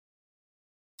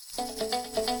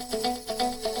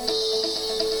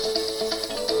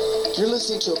You're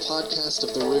listening to a podcast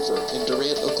of The River in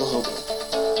Durant, Oklahoma.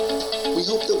 We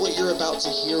hope that what you're about to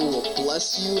hear will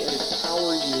bless you and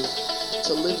empower you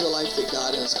to live the life that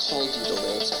God has called you to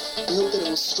live. We hope that it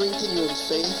will strengthen you in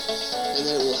faith and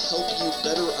that it will help you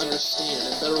better understand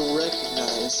and better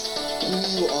recognize who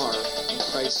you are in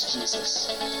Christ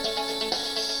Jesus.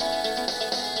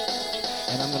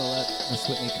 And I'm going to let Miss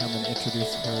Whitney come and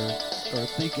introduce her, or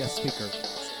the guest speaker.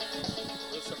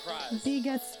 The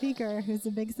guest speaker, who's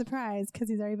a big surprise because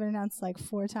he's already been announced like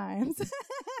 4 times. This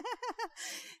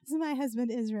is my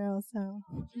husband, Israel, so.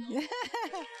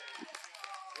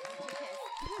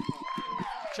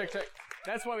 Check.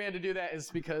 That's why we had to do that, is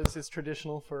because it's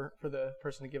traditional for the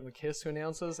person to give him a kiss who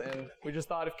announces, and we just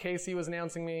thought if Casey was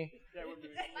announcing me,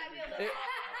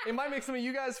 it might make some of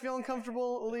you guys feel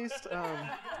uncomfortable, at least.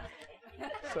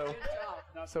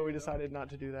 So we decided not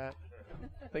to do that.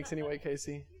 Thanks anyway,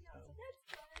 Casey.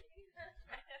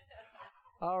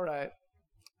 All right.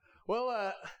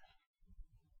 Well,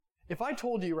 if I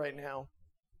told you right now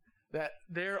that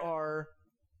there are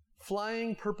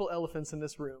flying purple elephants in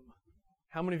this room,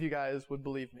 how many of you guys would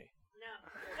believe me?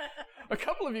 No. A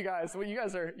couple of you guys. Well, you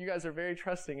guys are very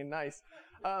trusting and nice.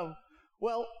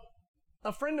 Well,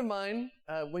 a friend of mine,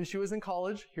 when she was in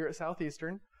college here at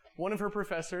Southeastern, one of her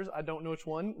professors, I don't know which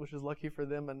one, which is lucky for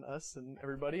them and us and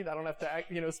everybody. I don't have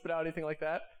to spit out anything like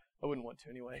that. I wouldn't want to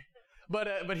anyway.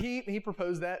 But he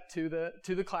proposed that to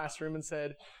the classroom and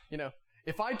said,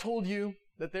 if I told you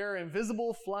that there are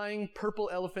invisible flying purple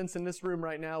elephants in this room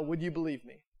right now, would you believe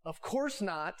me? Of course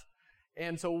not.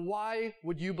 And so why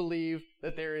would you believe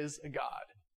that there is a God?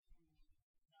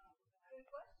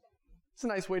 It's a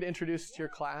nice way to introduce to your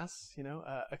class,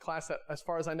 a class that, as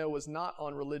far as I know, was not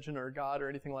on religion or God or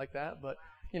anything like that, but,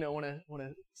 want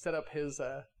to set up his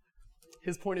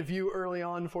point of view early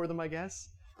on for them, I guess.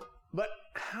 But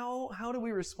how do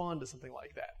we respond to something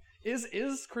like that?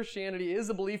 Is Christianity, is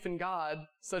a belief in God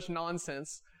such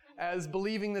nonsense as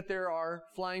believing that there are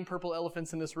flying purple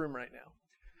elephants in this room right now?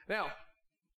 Now,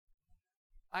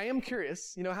 I am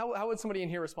curious, how would somebody in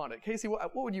here respond to it? Casey,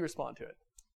 what would you respond to it?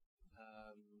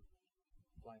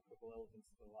 Flying purple elephants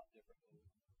is a lot different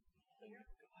than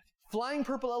God. Flying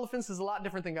purple elephants is a lot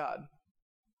different than God.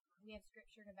 We have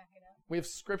scripture to back it up. We have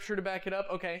scripture to back it up?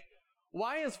 Okay.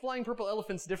 Why is flying purple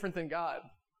elephants different than God?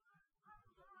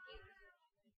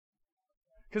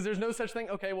 Because there's no such thing?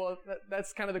 Okay, well,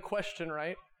 that's kind of the question,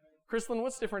 right? Kristlyn,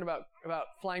 what's different about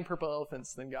flying purple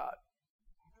elephants than God?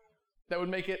 That would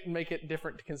make it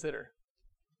different to consider.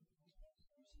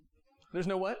 There's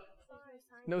no what?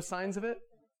 No signs of it?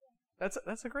 That's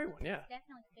a great one, yeah.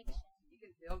 Definitely fiction. You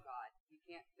can feel God. You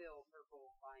can't feel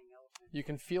purple flying elephants. You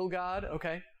can feel God,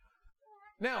 okay.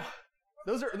 Now,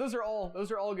 those are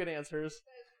all good answers.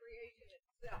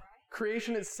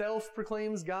 Creation itself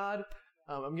proclaims God.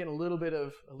 I'm getting a little bit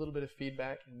of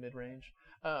feedback in mid-range,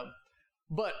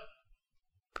 but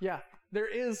yeah, there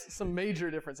is some major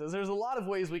differences. There's a lot of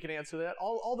ways we can answer that.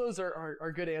 All those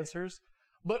are good answers.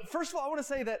 But first of all, I want to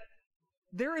say that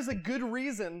there is a good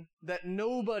reason that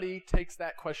nobody takes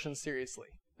that question seriously.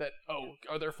 That,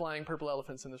 are there flying purple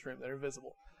elephants in this room that are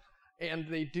visible? And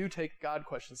they do take God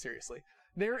questions seriously.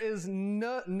 There is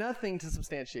nothing to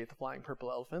substantiate the flying purple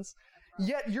elephants.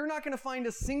 Yet you're not going to find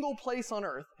a single place on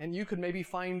earth, and you could maybe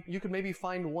find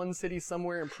one city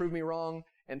somewhere and prove me wrong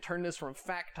and turn this from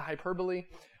fact to hyperbole.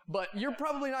 But you're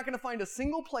probably not going to find a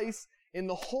single place in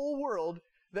the whole world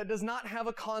that does not have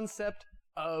a concept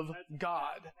of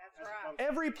God. That's right.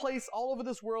 Every place all over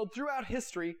this world throughout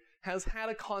history has had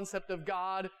a concept of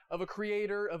God, of a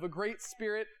creator, of a great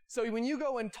spirit. So when you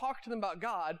go and talk to them about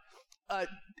God,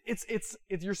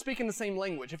 you're speaking the same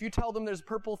language. If you tell them there's a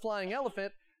purple flying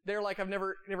elephant, they're like, I've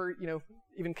never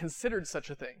even considered such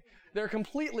a thing. They're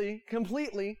completely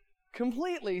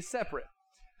separate.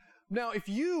 Now, if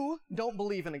you don't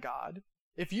believe in a God,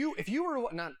 if you were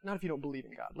not if you don't believe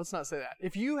in God, let's not say that.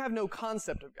 If you have no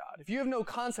concept of God, if you have no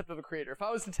concept of a creator, if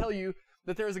I was to tell you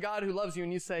that there is a God who loves you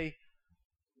and you say,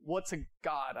 what's a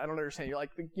God? I don't understand. You're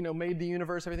like, made the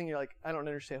universe, everything. You're like, I don't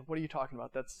understand. What are you talking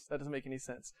about? That doesn't make any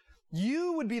sense.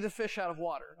 You would be the fish out of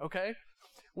water, okay?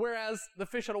 Whereas the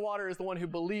fish out of water is the one who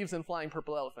believes in flying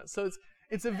purple elephants. So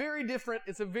it's a very different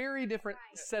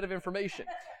set of information.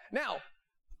 Now,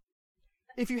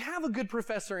 if you have a good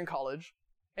professor in college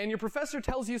and your professor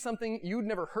tells you something you'd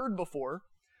never heard before,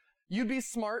 you'd be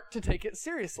smart to take it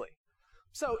seriously.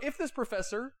 So if this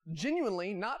professor,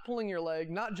 genuinely, not pulling your leg,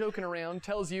 not joking around,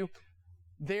 tells you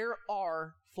there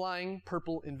are flying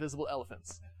purple invisible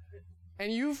elephants,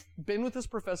 and you've been with this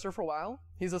professor for a while,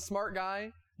 he's a smart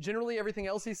guy, generally everything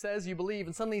else he says you believe,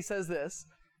 and suddenly he says this,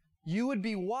 you would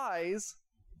be wise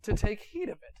to take heed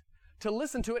of it, to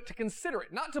listen to it, to consider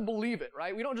it, not to believe it,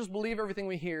 right? We don't just believe everything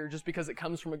we hear just because it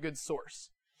comes from a good source.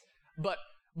 But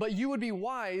you would be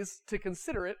wise to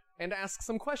consider it and ask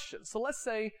some questions. So let's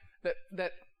say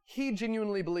that he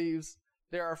genuinely believes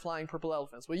there are flying purple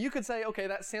elephants. Well, you could say, okay,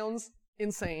 that sounds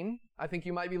insane. I think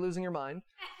you might be losing your mind.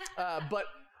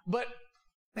 But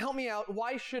help me out.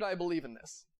 Why should I believe in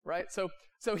this? Right? So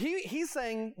he's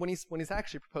saying, when he's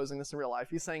actually proposing this in real life,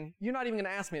 he's saying, you're not even going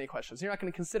to ask me any questions. You're not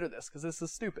going to consider this because this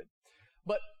is stupid.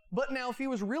 But now if he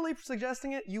was really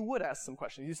suggesting it, you would ask some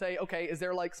questions. You say, okay, is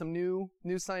there like some new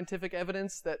scientific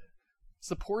evidence that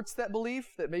supports that belief,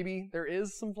 that maybe there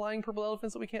is some flying purple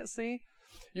elephants that we can't see?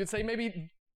 You'd say, maybe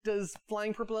does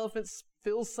flying purple elephants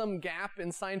fill some gap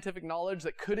in scientific knowledge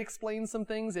that could explain some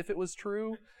things if it was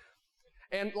true?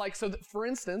 And like, so for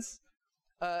instance,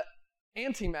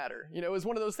 antimatter, is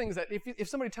one of those things that if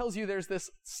somebody tells you there's this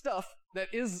stuff that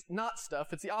is not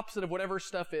stuff, it's the opposite of whatever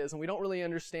stuff is, and we don't really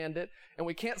understand it, and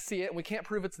we can't see it, and we can't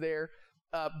prove it's there,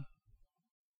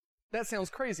 that sounds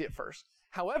crazy at first.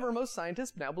 However, most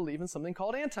scientists now believe in something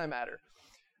called antimatter.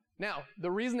 Now,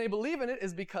 the reason they believe in it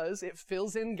is because it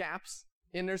fills in gaps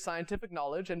in their scientific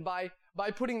knowledge, and by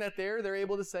putting that there, they're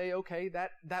able to say, okay,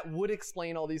 that would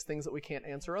explain all these things that we can't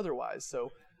answer otherwise,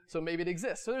 so maybe it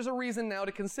exists. So there's a reason now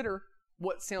to consider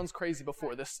what sounds crazy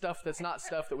before, the stuff that's not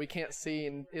stuff that we can't see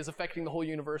and is affecting the whole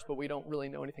universe, but we don't really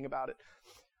know anything about it.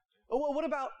 Oh, well, what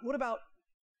about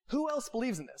who else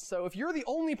believes in this? So if you're the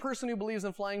only person who believes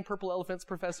in flying purple elephants,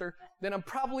 Professor, then I'm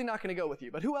probably not going to go with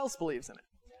you, but who else believes in it?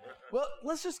 Well,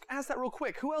 let's just ask that real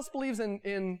quick. Who else believes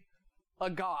in a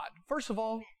God? First of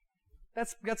all,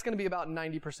 that's going to be about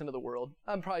 90% of the world.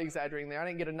 I'm probably exaggerating there. I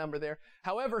didn't get a number there.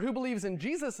 However, who believes in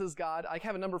Jesus as God? I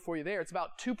have a number for you there. It's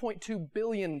about 2.2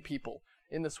 billion people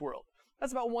in this world.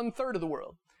 That's about 1/3 of the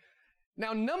world.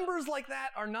 Now, numbers like that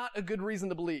are not a good reason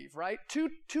to believe, right?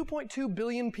 2.2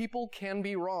 billion people can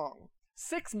be wrong.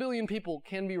 6 billion people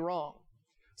can be wrong.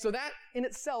 So that in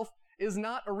itself is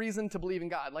not a reason to believe in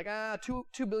God. Like, 2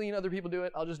 billion other people do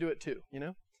it, I'll just do it too,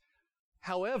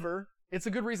 However, it's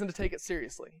a good reason to take it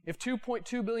seriously. If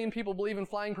 2.2 billion people believe in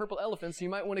flying purple elephants, you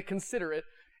might want to consider it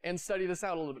and study this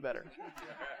out a little bit better.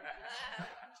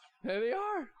 There they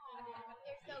are.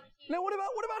 Now, what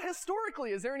about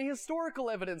historically? Is there any historical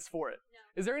evidence for it?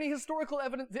 No. Is there any historical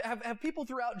evidence? Have people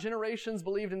throughout generations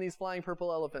believed in these flying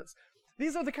purple elephants?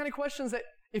 These are the kind of questions that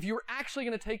if you're actually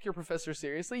going to take your professor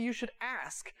seriously, you should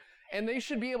ask. And they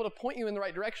should be able to point you in the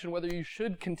right direction, whether you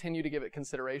should continue to give it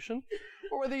consideration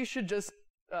or whether you should just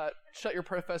shut your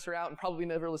professor out and probably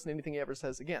never listen to anything he ever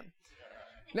says again.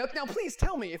 Now, please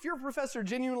tell me, if your professor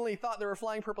genuinely thought there were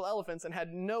flying purple elephants and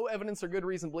had no evidence or good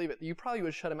reason to believe it, you probably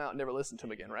would shut him out and never listen to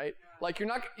him again, right? Like,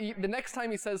 the next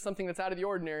time he says something that's out of the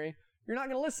ordinary, you're not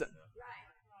going to listen.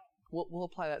 We'll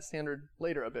apply that standard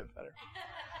later a bit better.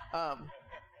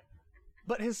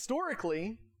 But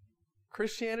historically,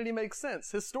 Christianity makes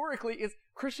sense. Historically,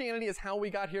 Christianity is how we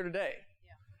got here today.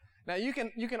 Now, you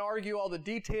can argue all the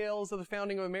details of the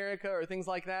founding of America or things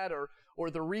like that, or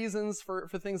the reasons for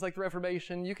things like the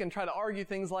Reformation. You can try to argue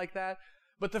things like that.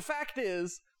 But the fact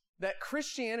is that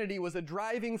Christianity was a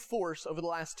driving force over the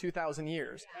last 2,000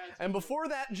 years. And before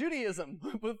that, Judaism.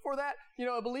 Before that,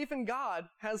 a belief in God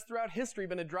has throughout history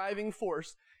been a driving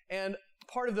force and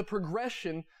part of the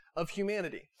progression of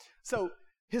humanity. So,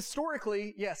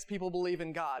 historically, yes, people believe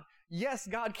in God. Yes,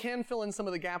 God can fill in some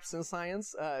of the gaps in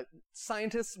science.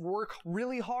 Scientists work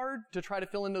really hard to try to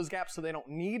fill in those gaps so they don't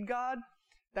need God.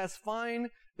 That's fine.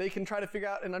 They can try to figure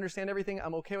out and understand everything.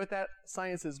 I'm okay with that.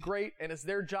 Science is great, and it's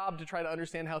their job to try to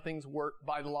understand how things work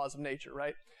by the laws of nature,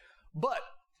 right? But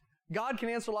God can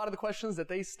answer a lot of the questions that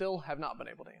they still have not been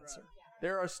able to answer.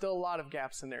 There are still a lot of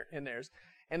gaps in theirs.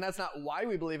 And that's not why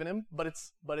we believe in Him, but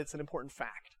it's an important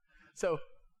fact. So,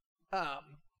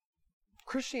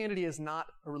 Christianity is not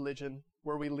a religion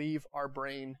where we leave our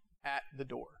brain at the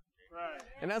door. Right.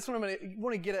 And that's what I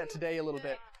want to get at today a little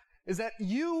bit, is that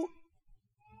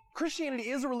Christianity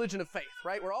is a religion of faith,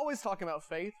 right? We're always talking about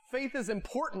faith. Faith is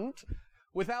important.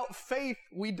 Without faith,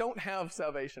 we don't have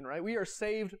salvation, right? We are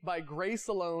saved by grace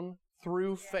alone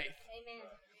through faith. Amen.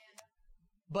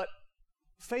 But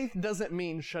faith doesn't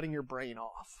mean shutting your brain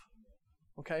off,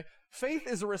 okay? Faith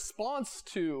is a response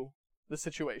to the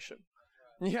situation.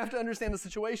 You have to understand the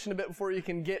situation a bit before you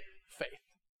can get faith.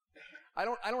 I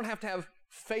don't have to have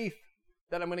faith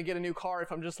that I'm going to get a new car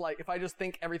if I just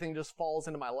think everything just falls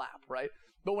into my lap, right?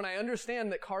 But when I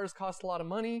understand that cars cost a lot of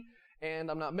money and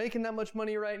I'm not making that much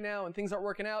money right now and things aren't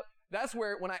working out, that's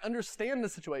where, when I understand the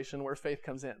situation, where faith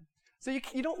comes in. So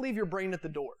you don't leave your brain at the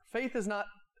door. Faith is not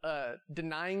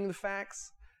denying the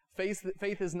facts.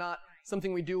 Faith is not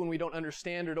something we do when we don't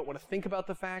understand or don't want to think about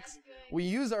the facts. We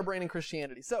use our brain in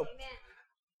Christianity. So,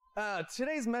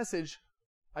 today's message,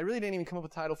 I really didn't even come up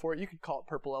with a title for it. You could call it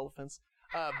Purple Elephants.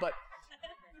 But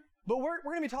we're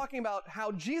going to be talking about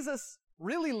how Jesus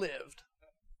really lived,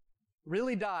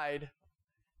 really died,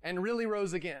 and really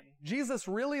rose again. Jesus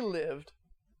really lived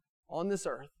on this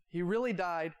earth. He really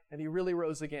died, and he really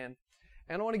rose again.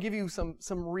 And I want to give you some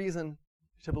reason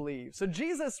to believe. So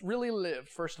Jesus really lived,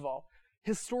 first of all.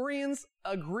 Historians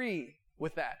agree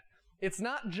with that. It's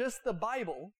not just the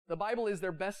Bible. The Bible is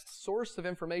their best source of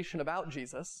information about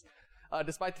Jesus,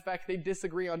 despite the fact they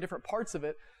disagree on different parts of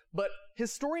it. But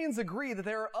historians agree that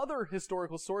there are other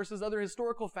historical sources, other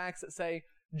historical facts that say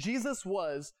Jesus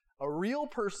was a real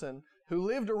person who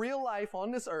lived a real life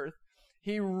on this earth.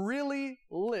 He really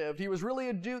lived. He was really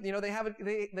a dude. You know,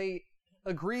 they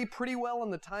agree pretty well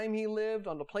on the time he lived,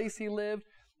 on the place he lived,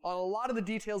 on a lot of the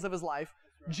details of his life.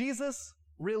 Jesus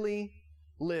really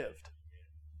lived.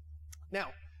 Now,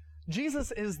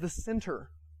 Jesus is the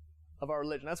center of our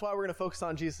religion. That's why we're going to focus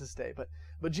on Jesus today.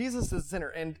 But Jesus is the center,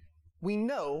 and we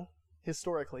know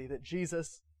historically that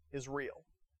Jesus is real.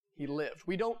 He lived.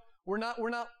 We're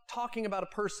not talking about a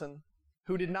person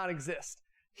who did not exist.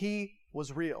 He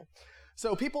was real.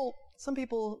 So some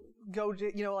people go,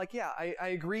 like, yeah, I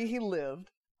agree he lived.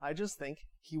 I just think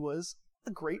he was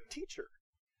a great teacher.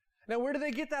 Now, where do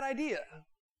they get that idea?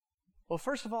 Well,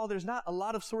 first of all, there's not a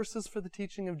lot of sources for the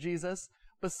teaching of Jesus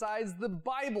besides the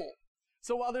Bible.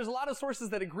 So while there's a lot of sources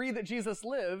that agree that Jesus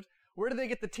lived, where do they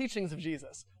get the teachings of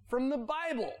Jesus? From the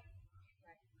Bible.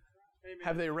 Amen.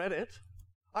 Have they read it?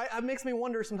 It makes me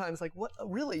wonder sometimes, like, what,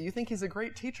 really, you think he's a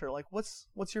great teacher? Like,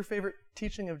 what's your favorite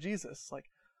teaching of Jesus? Like,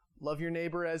 love your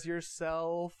neighbor as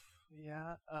yourself.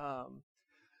 Yeah.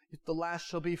 The last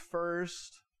shall be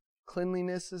first.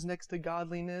 Cleanliness is next to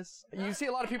godliness. You see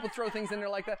a lot of people throw things in there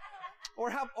like that. Or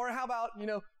how about,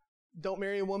 don't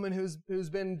marry a woman who's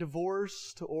been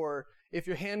divorced, or if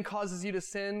your hand causes you to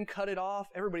sin, cut it off.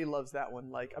 Everybody loves that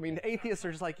one. Like, I mean, atheists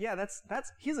are just like, yeah,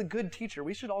 he's a good teacher.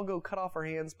 We should all go cut off our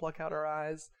hands, pluck out our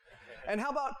eyes. And how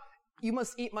about, you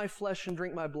must eat my flesh and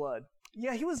drink my blood?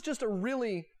 Yeah, he was just a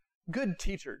really good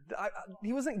teacher.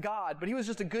 He wasn't God, but he was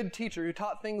just a good teacher who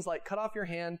taught things like cut off your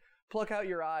hand, pluck out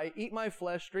your eye, eat my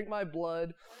flesh, drink my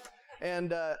blood.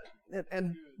 And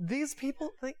these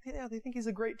people, they think he's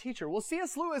a great teacher. Well,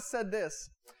 C.S. Lewis said this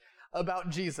about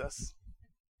Jesus.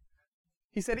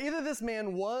 He said, either this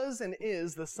man was and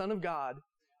is the Son of God,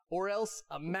 or else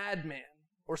a madman,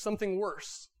 or something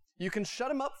worse. You can shut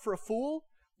him up for a fool,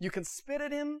 you can spit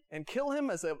at him and kill him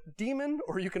as a demon,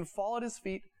 or you can fall at his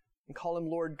feet and call him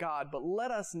Lord God. But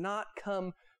let us not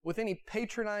come with any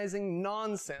patronizing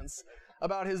nonsense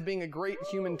about his being a great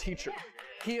human teacher.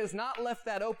 He has not left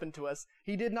that open to us.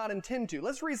 He did not intend to.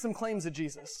 Let's read some claims of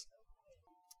Jesus.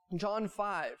 John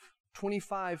 5,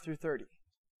 25 through 30.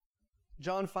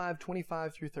 John 5,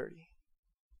 25 through 30.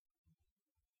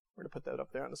 We're going to put that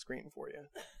up there on the screen for you.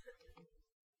 It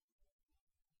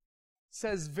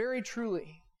says, very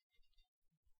truly,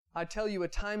 I tell you, a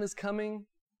time is coming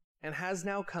and has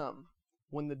now come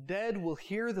when the dead will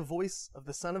hear the voice of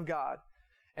the Son of God,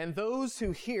 and those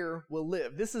who hear will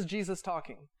live. This is Jesus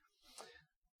talking.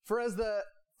 For as the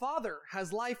Father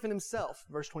has life in himself,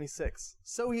 verse 26,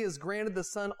 so he has granted the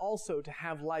Son also to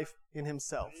have life in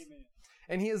himself. Amen.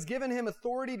 And he has given him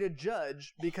authority to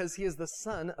judge because he is the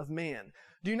Son of Man.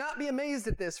 Do not be amazed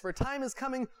at this, for a time is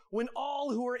coming when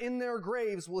all who are in their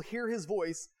graves will hear his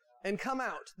voice and come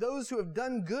out. Those who have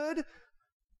done good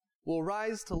will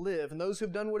rise to live, and those who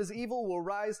have done what is evil will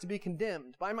rise to be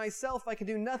condemned. By myself I can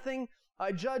do nothing.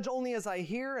 I judge only as I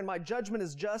hear, and my judgment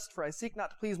is just, for I seek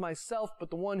not to please myself, but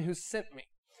the one who sent me.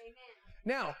 Amen.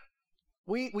 Now,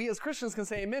 we as Christians can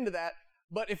say amen to that,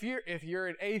 but if you're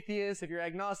an atheist, if you're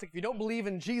agnostic, if you don't believe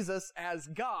in Jesus as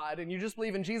God, and you just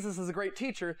believe in Jesus as a great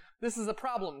teacher, this is a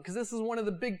problem, because this is one of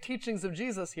the big teachings of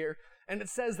Jesus here, and it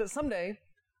says that someday,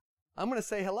 I'm going to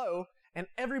say hello, and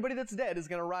everybody that's dead is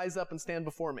going to rise up and stand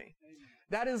before me. Amen.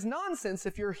 That is nonsense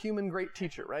if you're a human great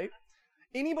teacher, right?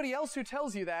 Anybody else who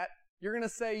tells you that, you're going to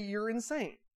say you're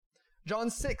insane. John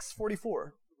 6,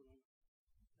 44.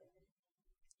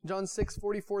 John 6,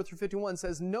 44 through 51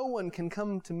 says, no one can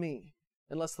come to me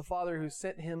unless the Father who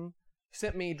sent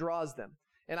me draws them,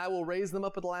 and I will raise them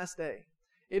up at the last day.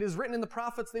 It is written in the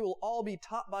prophets, they will all be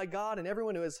taught by God, and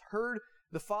everyone who has heard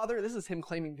the Father, this is him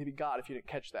claiming to be God if you didn't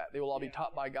catch that. They will all be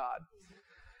taught by God.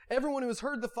 Everyone who has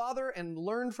heard the Father and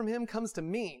learned from him comes to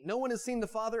me. No one has seen the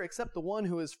Father except the one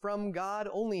who is from God.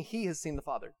 Only he has seen the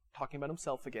Father. Talking about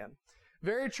himself again.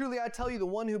 Very truly I tell you, the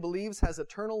one who believes has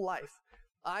eternal life.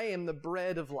 I am the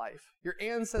bread of life. Your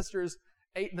ancestors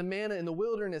ate the manna in the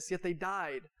wilderness, yet they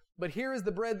died. But here is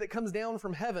the bread that comes down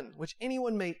from heaven, which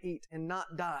anyone may eat and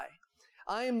not die.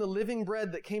 I am the living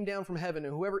bread that came down from heaven,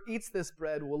 and whoever eats this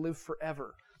bread will live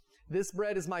forever. This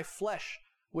bread is my flesh,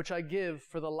 which I give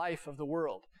for the life of the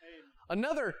world.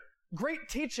 Another great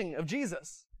teaching of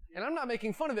Jesus. And I'm not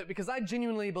making fun of it because I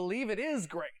genuinely believe it is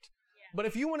great. But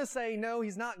if you want to say, no,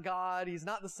 he's not God, he's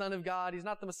not the Son of God, he's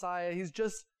not the Messiah, he's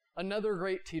just another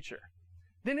great teacher,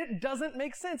 then it doesn't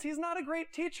make sense. He's not a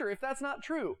great teacher if that's not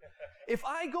true. If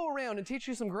I go around and teach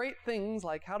you some great things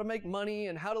like how to make money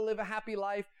and how to live a happy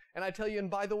life, and I tell you, and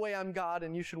by the way, I'm God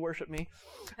and you should worship me,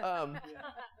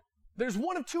 there's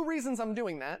one of two reasons I'm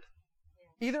doing that.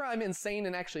 Either I'm insane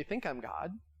and actually think I'm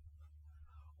God,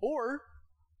 or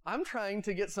I'm trying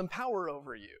to get some power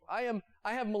over you. I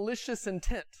have malicious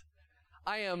intent.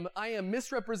 I am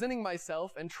misrepresenting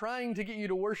myself and trying to get you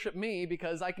to worship me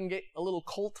because I can get a little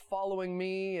cult following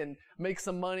me and make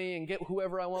some money and get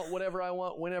whoever I want, whatever I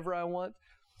want, whenever I want.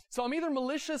 So I'm either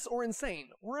malicious or insane,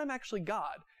 or I'm actually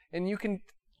God. And you can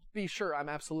be sure I'm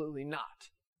absolutely not.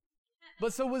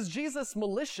 But so was Jesus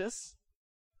malicious?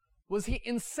 Was he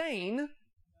insane?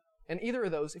 And either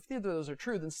of those, if either of those are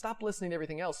true, then stop listening to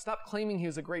everything else. Stop claiming he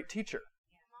was a great teacher.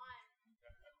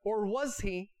 Or was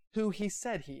he who he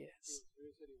said he is?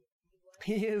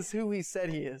 He is who he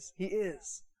said he is. He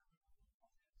is.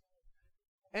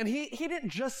 And he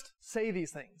didn't just say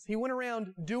these things. He went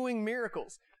around doing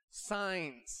miracles,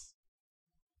 signs.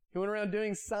 He went around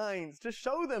doing signs to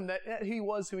show them that he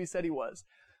was who he said he was.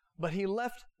 But he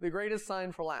left the greatest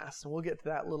sign for last, and we'll get to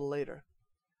that a little later.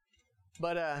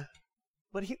 But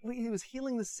he was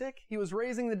healing the sick. He was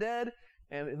raising the dead.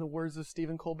 And in the words of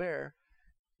Stephen Colbert,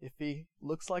 if he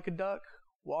looks like a duck,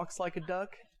 walks like a duck,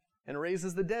 and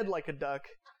raises the dead like a duck,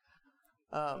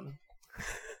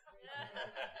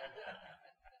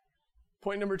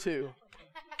 point number 2.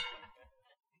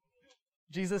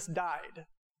 Jesus died.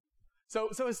 So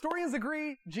historians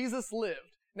agree Jesus lived.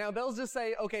 Now they'll just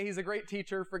say, okay, he's a great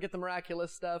teacher, forget the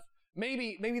miraculous stuff.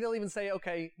 Maybe they'll even say,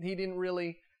 okay, he didn't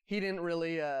really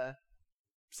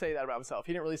say that about himself.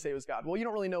 He didn't really say he was God. Well, you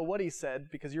don't really know what he said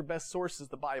because your best source is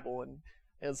the Bible,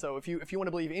 and so if you want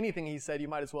to believe anything he said, you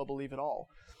might as well believe it all.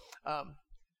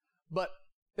 But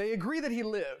they agree that he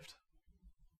lived,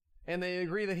 and they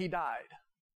agree that he died.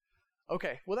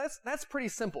 Okay, well that's pretty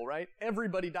simple, right?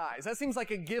 Everybody dies. That seems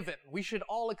like a given. We should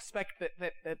all expect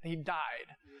that he died.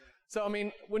 So I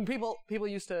mean, when people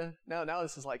used to now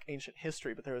this is like ancient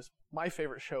history, but there was my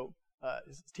favorite show,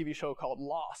 this TV show called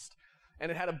Lost. And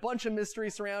it had a bunch of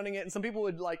mystery surrounding it, and some people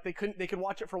would they could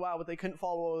watch it for a while, but they couldn't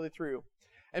follow all the way through.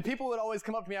 And people would always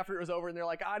come up to me after it was over, and they're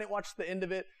like, I didn't watch the end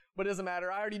of it, but it doesn't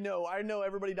matter. I know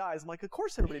everybody dies. I'm like, of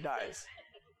course everybody dies.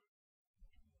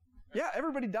 Yeah,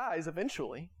 everybody dies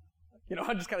eventually.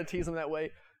 I just kind of tease them that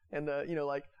way. And,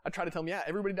 I try to tell them, yeah,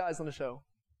 everybody dies on the show.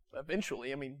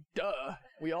 Eventually. I mean, duh.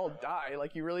 We all die.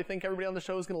 Like, you really think everybody on the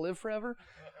show is going to live forever?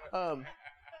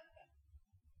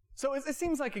 So it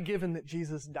seems like a given that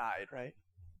Jesus died, right?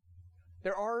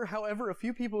 There are, however, a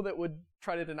few people that would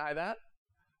try to deny that.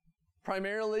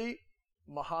 Primarily,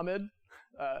 Muhammad,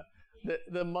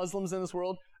 the Muslims in this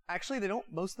world. Actually,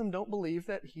 most of them don't believe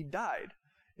that he died.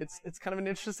 It's kind of an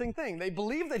interesting thing. They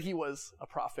believe that he was a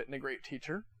prophet and a great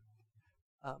teacher,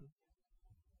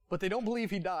 but they don't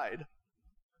believe he died.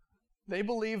 They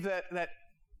believe that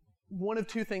one of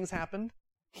two things happened.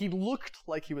 He looked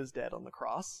like he was dead on the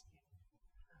cross,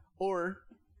 or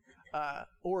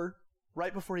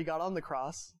right before he got on the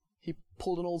cross, he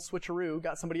pulled an old switcheroo,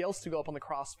 got somebody else to go up on the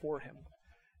cross for him.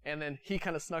 And then he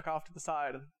kind of snuck off to the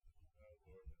side and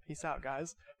peace out,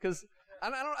 guys. Because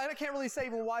I can't really say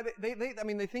even why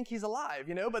they think he's alive,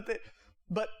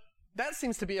 but that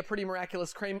seems to be a pretty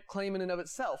miraculous claim in and of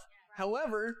itself.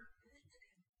 However,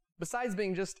 besides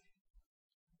being just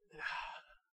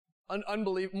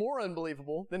more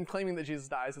unbelievable than claiming that Jesus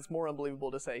dies, it's more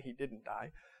unbelievable to say he didn't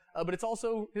die. But it's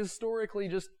also historically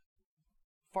just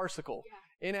farcical,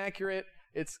 inaccurate.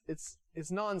 It's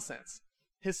nonsense.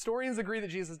 Historians agree that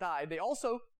Jesus died. They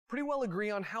also pretty well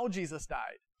agree on how Jesus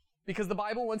died, because the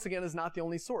Bible, once again, is not the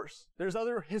only source. There's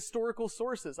other historical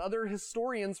sources, other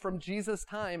historians from Jesus'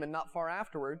 time and not far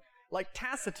afterward, like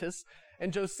Tacitus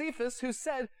and Josephus, who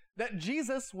said that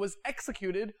Jesus was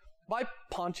executed by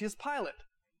Pontius Pilate.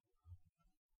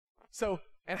 So,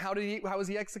 and how was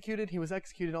he executed? He was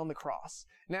executed on the cross.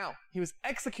 Now, he was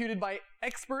executed by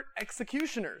expert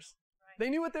executioners. They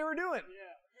knew what they were doing.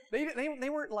 They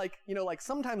weren't like, like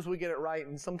sometimes we get it right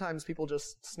and sometimes people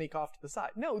just sneak off to the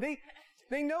side. No, they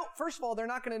know, first of all, they're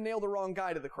not going to nail the wrong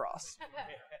guy to the cross.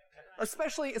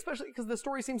 Especially because the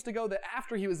story seems to go that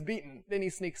after he was beaten, then he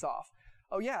sneaks off.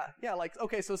 Oh, yeah, like,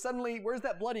 okay, so suddenly, where's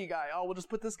that bloody guy? Oh, we'll just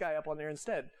put this guy up on there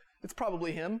instead. It's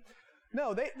probably him.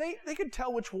 No, they could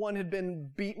tell which one had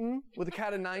been beaten with a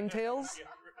cat of nine tails.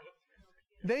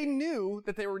 They knew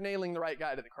that they were nailing the right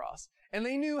guy to the cross, and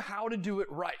they knew how to do it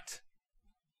right.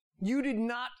 You did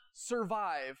not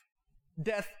survive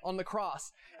death on the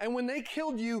cross. And when they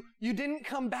killed you, you didn't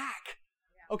come back.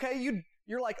 Okay?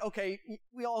 You're like, okay,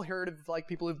 we all heard of like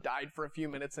people who've died for a few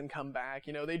minutes and come back.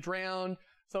 They drowned.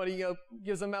 Somebody,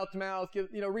 gives them mouth to mouth,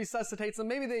 resuscitates them.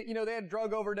 Maybe they had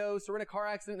drug overdose or in a car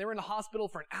accident. They were in the hospital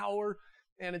for an hour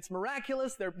and it's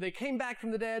miraculous. They came back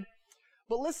from the dead.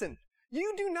 But listen,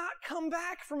 you do not come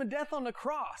back from a death on the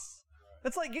cross.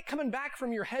 That's like coming back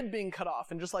from your head being cut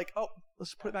off and just like, oh,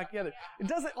 let's put it back together. It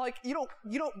doesn't like, you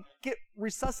don't get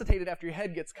resuscitated after your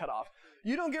head gets cut off.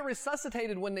 You don't get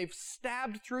resuscitated when they've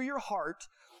stabbed through your heart,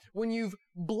 when you've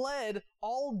bled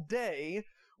all day,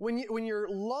 when your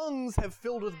lungs have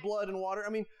filled with blood and water.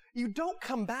 I mean, you don't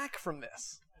come back from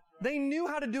this. They knew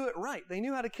how to do it right. They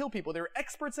knew how to kill people. They were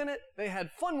experts in it. They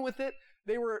had fun with it.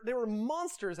 They were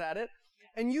monsters at it.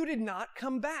 And you did not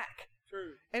come back.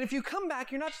 True. And if you come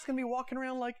back, you're not just going to be walking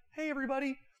around like, hey,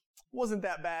 everybody, wasn't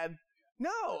that bad.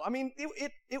 No, I mean,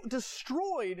 it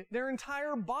destroyed their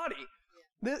entire body.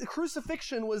 The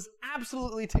crucifixion was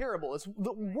absolutely terrible. It's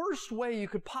the worst way you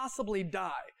could possibly die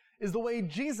is the way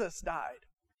Jesus died.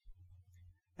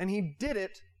 And he did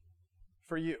it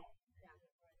for you.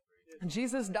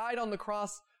 Jesus died on the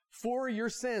cross for your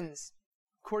sins,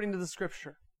 according to the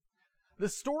scripture. The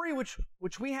story which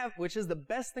we have, which is the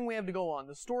best thing we have to go on,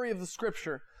 the story of the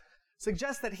scripture,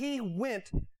 suggests that he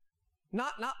went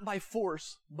not by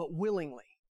force, but willingly.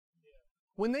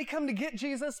 When they come to get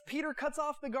Jesus, Peter cuts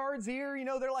off the guard's ear.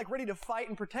 They're like ready to fight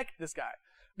and protect this guy.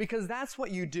 Because that's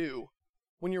what you do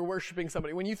when you're worshiping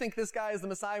somebody. When you think this guy is the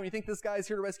Messiah, when you think this guy is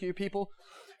here to rescue your people,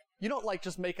 you don't like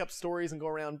just make up stories and go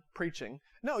around preaching.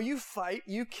 No, you fight,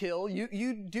 you kill,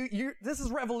 this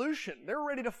is revolution. They're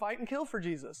ready to fight and kill for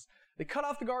Jesus. They cut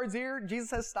off the guard's ear. Jesus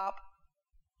says, stop.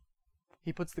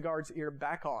 He puts the guard's ear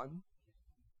back on.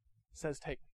 Says,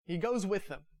 take. He goes with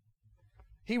them.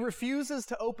 He refuses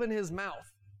to open his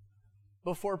mouth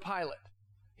before Pilate.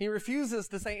 He refuses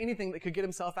to say anything that could get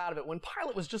himself out of it when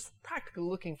Pilate was just practically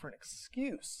looking for an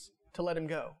excuse to let him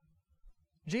go.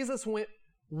 Jesus went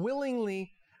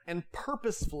willingly and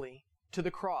purposefully to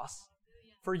the cross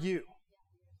for you.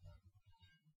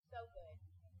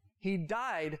 He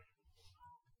died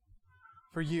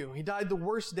for you. He died the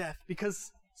worst death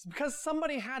because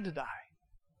somebody had to die.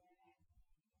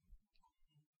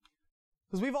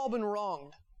 Because we've all been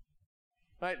wronged.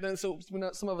 Right? So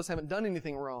some of us haven't done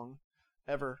anything wrong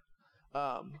ever.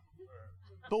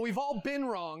 But we've all been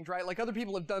wronged, right? Like other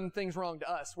people have done things wrong to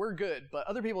us. We're good, but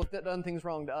other people have done things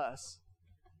wrong to us.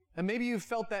 And maybe you've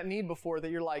felt that need before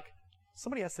that you're like,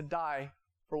 somebody has to die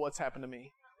for what's happened to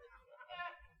me.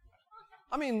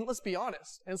 I mean, let's be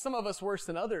honest. And some of us worse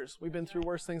than others. We've been through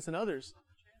worse things than others.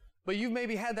 But you've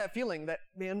maybe had that feeling that,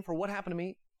 man, for what happened to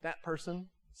me, that person,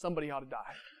 somebody ought to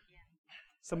die.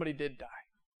 Somebody did die.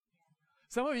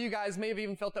 Some of you guys may have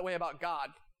even felt that way about God.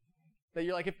 That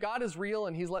you're like, if God is real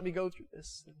and He's let me go through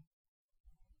this, then...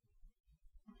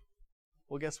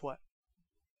 well, guess what?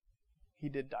 He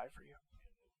did die for you.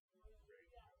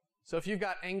 So if you've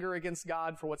got anger against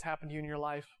God for what's happened to you in your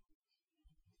life,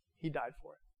 He died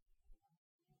for it.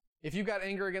 If you've got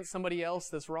anger against somebody else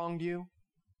that's wronged you,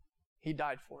 He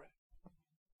died for it.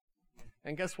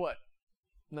 And guess what?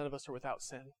 None of us are without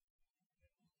sin.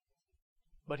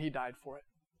 But He died for it.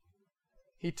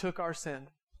 He took our sin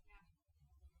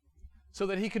so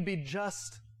that He could be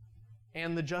just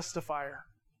and the justifier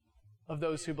of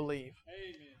those who believe.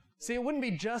 Amen. See, it wouldn't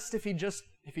be just if He just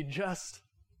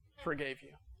forgave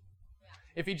you.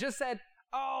 If He just said,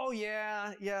 oh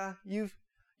yeah,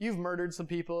 you've murdered some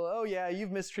people. Oh yeah,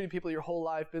 you've mistreated people your whole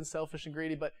life, been selfish and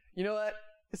greedy, but you know what?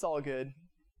 It's all good.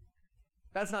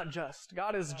 That's not just.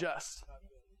 God is just.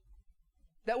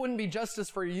 That wouldn't be justice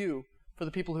for you, for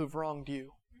the people who've wronged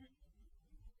you.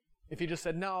 If He just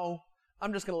said, no,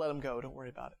 I'm just going to let them go. Don't worry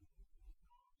about it.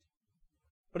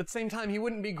 But at the same time, He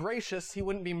wouldn't be gracious. He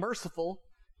wouldn't be merciful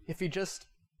if He just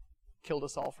killed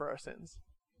us all for our sins.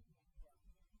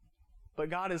 But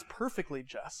God is perfectly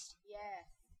just. Yes.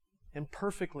 And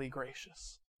perfectly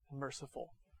gracious and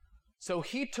merciful. So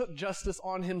He took justice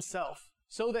on Himself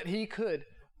so that He could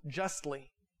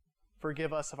justly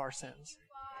forgive us of our sins.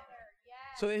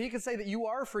 So that He could say that you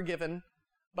are forgiven,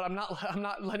 but I'm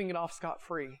not letting it off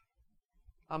scot-free.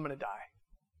 I'm going to die.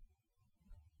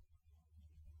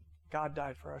 God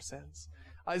died for our sins.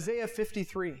 Isaiah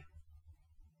 53.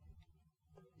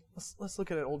 Let's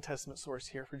look at an Old Testament source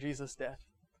here for Jesus' death.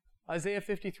 Isaiah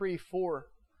 53, 4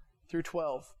 through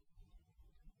 12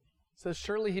 says,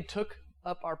 surely he took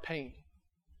up our pain,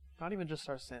 not even just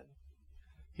our sin.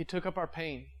 He took up our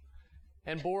pain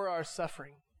and bore our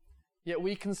suffering. Yet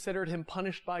we considered him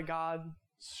punished by God,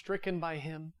 stricken by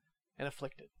him, and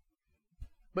afflicted.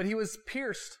 But he was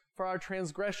pierced for our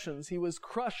transgressions. He was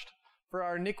crushed for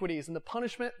our iniquities. And the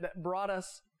punishment that brought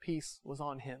us peace was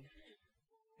on him.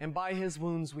 And by his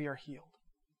wounds we are healed.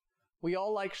 We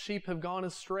all like sheep have gone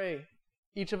astray.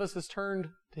 Each of us has turned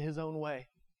to his own way.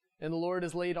 And the Lord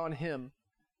has laid on him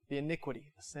the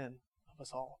iniquity, the sin of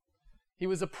us all. He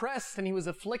was oppressed and he was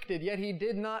afflicted, yet he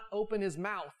did not open his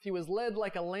mouth. He was led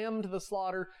like a lamb to the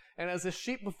slaughter, and as a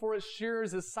sheep before its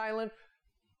shearers is silent,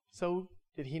 so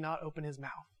did he not open his mouth.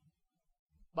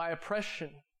 By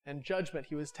oppression and judgment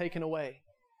he was taken away.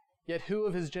 Yet who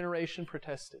of his generation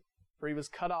protested? For he was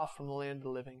cut off from the land of the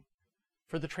living.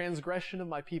 For the transgression of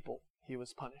my people he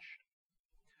was punished.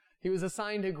 He was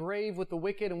assigned a grave with the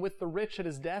wicked and with the rich at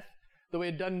his death, though he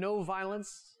had done no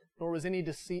violence, nor was any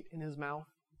deceit in his mouth.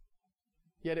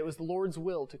 Yet it was the Lord's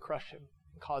will to crush him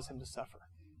and cause him to suffer.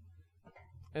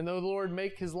 And though the Lord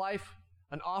make his life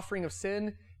an offering of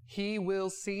sin, he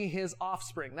will see his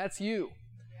offspring, that's you,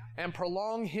 and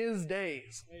prolong his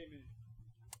days. Amen.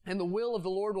 And the will of the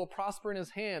Lord will prosper in his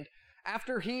hand.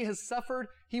 After he has suffered,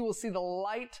 he will see the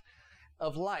light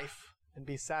of life and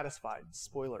be satisfied.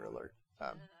 Spoiler alert.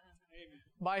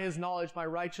 By his knowledge, my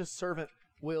righteous servant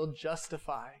will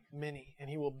justify many, and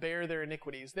he will bear their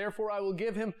iniquities. Therefore I will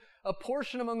give him a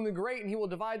portion among the great, and he will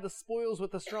divide the spoils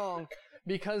with the strong,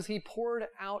 because he poured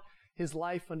out his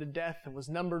life unto death and was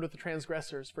numbered with the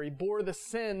transgressors. For he bore the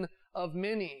sin of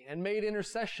many and made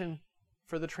intercession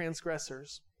for the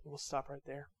transgressors. We'll stop right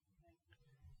there.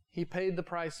 He paid the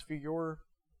price for your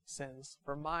sins,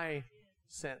 for my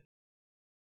sin.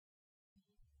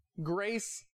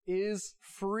 Grace is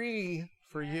free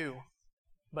for you,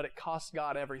 but it costs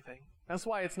God everything. That's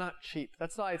why it's not cheap.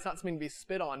 That's why it's not something to be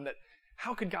spit on. That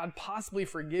how could God possibly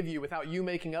forgive you without you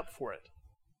making up for it?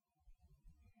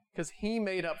 Because he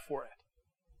made up for it.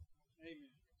 Amen.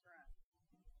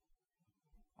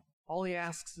 All he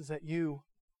asks is that you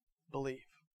believe.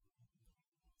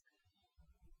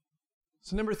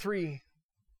 So number 3,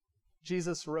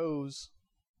 Jesus rose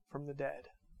from the dead.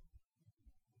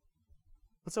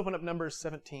 Let's open up Numbers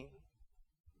 17.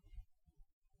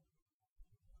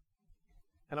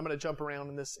 And I'm going to jump around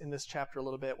in this chapter a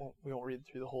little bit. We won't read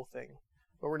through the whole thing.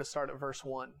 But we're going to start at verse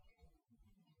 1.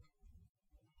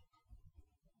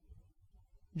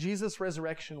 Jesus'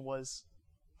 resurrection was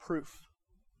proof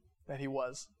that he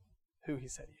was who he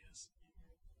said he is.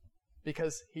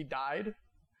 Because he died,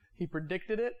 he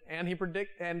predicted it, and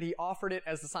he offered it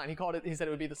as the sign. He said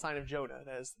it would be the sign of Jonah.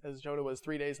 As Jonah was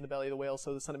 3 days in the belly of the whale,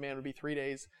 so the Son of Man would be 3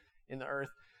 days in the earth.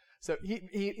 So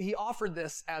he offered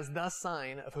this as the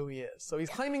sign of who he is. So he's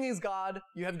claiming he's God.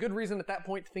 You have good reason at that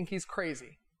point to think he's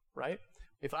crazy, right?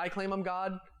 If I claim I'm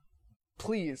God,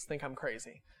 please think I'm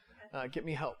crazy. Get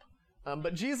me help.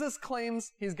 But Jesus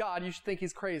claims he's God. You should think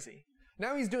he's crazy.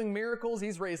 Now he's doing miracles.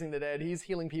 He's raising the dead. He's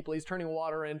healing people. He's turning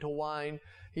water into wine.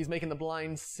 He's making the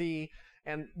blind see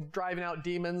and driving out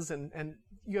demons. And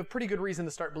you have pretty good reason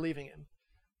to start believing him.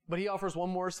 But he offers one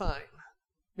more sign.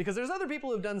 Because there's other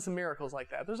people who've done some miracles like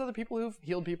that. There's other people who've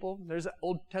healed people. There's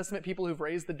Old Testament people who've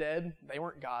raised the dead. They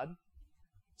weren't God.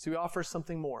 So he offers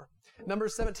something more.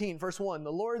 Numbers 17, verse 1.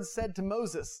 The Lord said to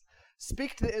Moses,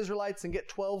 "Speak to the Israelites and get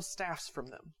 12 staffs from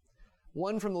them,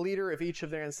 one from the leader of each of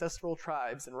their ancestral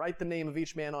tribes, and write the name of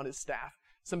each man on his staff."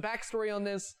 Some backstory on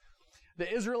this.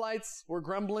 The Israelites were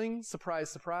grumbling. Surprise,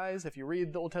 surprise. If you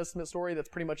read the Old Testament story, that's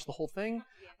pretty much the whole thing.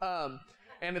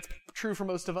 And it's true for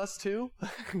most of us too.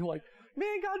 Like,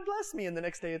 man, God bless me. And the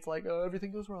next day it's like, oh,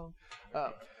 everything goes wrong.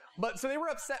 But so they were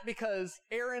upset because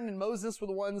Aaron and Moses were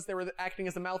the ones that were acting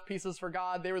as the mouthpieces for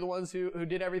God. They were the ones who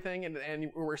did everything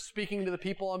and were speaking to the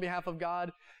people on behalf of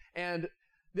God. And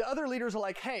the other leaders are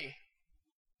like, hey,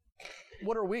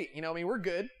 what are we? We're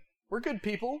good. We're good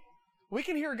people. We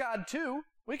can hear God too.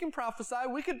 We can prophesy.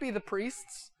 We could be the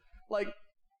priests. Like,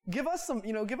 give us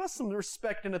some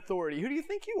respect and authority. Who do you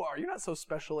think you are? You're not so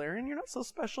special, Aaron. You're not so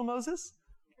special, Moses.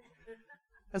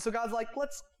 And so God's like,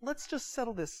 let's just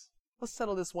settle this. Let's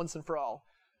settle this once and for all.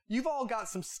 You've all got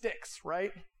some sticks,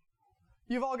 right?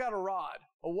 You've all got a rod,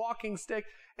 a walking stick,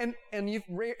 and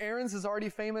Aaron's is already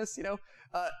famous, and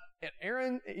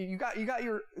Aaron, you got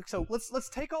your. So let's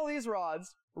take all these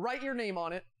rods, write your name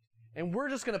on it, and we're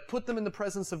just going to put them in the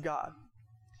presence of God.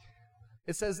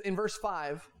 It says in verse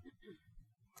 5.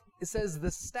 It says,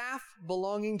 "The staff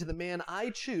belonging to the man I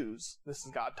choose," this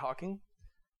is God talking,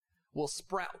 "will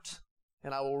sprout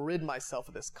and I will rid myself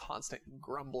of this constant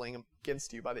grumbling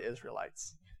against you by the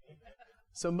Israelites.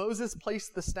 So Moses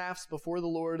placed the staffs before the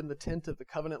Lord in the tent of the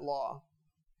covenant law.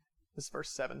 This is verse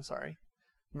 7, sorry.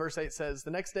 Verse 8 says,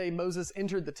 the next day Moses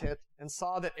entered the tent and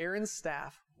saw that Aaron's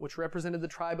staff, which represented the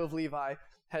tribe of Levi,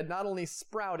 had not only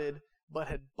sprouted, but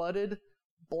had budded,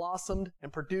 blossomed,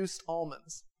 and produced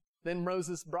almonds. Then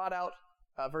Moses brought out,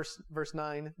 verse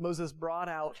 9, Moses brought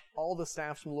out all the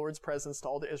staffs from the Lord's presence to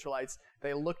all the Israelites.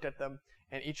 They looked at them,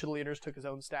 and each of the leaders took his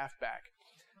own staff back.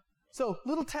 So,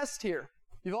 little test here.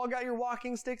 You've all got your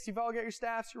walking sticks, you've all got your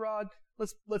staffs, your rod.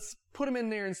 Let's put them in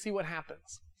there and see what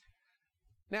happens.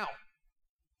 Now,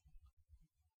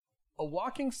 a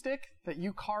walking stick that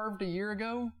you carved a year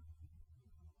ago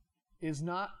is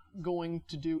not going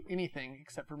to do anything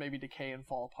except for maybe decay and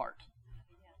fall apart.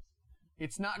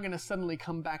 It's not going to suddenly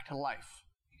come back to life.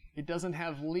 It doesn't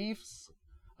have leaves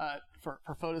for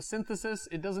photosynthesis.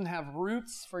 It doesn't have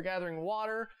roots for gathering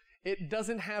water. It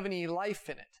doesn't have any life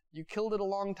in it. You killed it a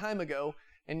long time ago,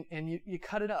 and you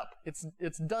cut it up.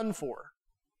 It's done for.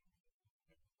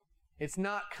 It's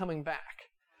not coming back.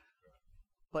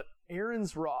 But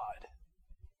Aaron's rod,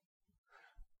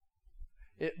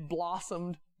 it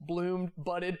blossomed, bloomed,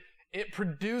 budded. It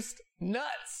produced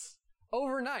nuts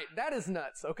overnight. That is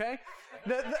nuts, okay?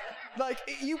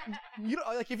 If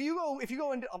you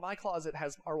go into my closet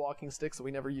has our walking sticks that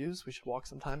we never use. We should walk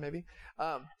sometime maybe.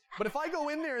 But if I go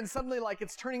in there and suddenly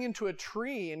it's turning into a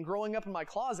tree and growing up in my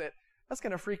closet, that's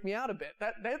going to freak me out a bit.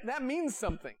 That means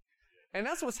something. And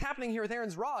that's what's happening here with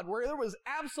Aaron's rod, where there was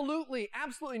absolutely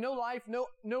no life,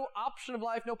 no option of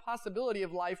life, no possibility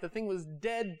of life. The thing was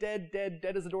dead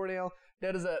as a doornail,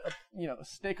 dead as a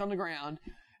stick on the ground.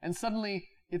 And suddenly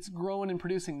it's growing and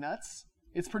producing nuts.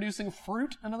 It's producing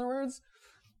fruit, in other words.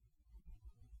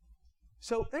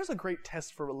 So there's a great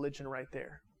test for religion right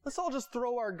there. Let's all just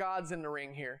throw our gods in the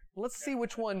ring here. Let's see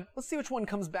which one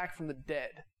comes back from the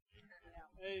dead.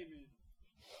 Amen.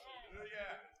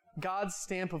 God's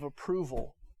stamp of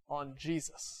approval on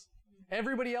Jesus.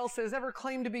 Everybody else that has ever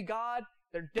claimed to be God,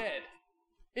 they're dead.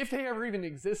 If they ever even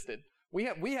existed. We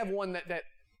have one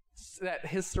that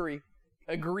history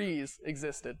agrees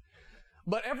existed.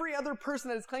 But every other person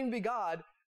that has claimed to be God,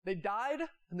 they died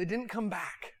and they didn't come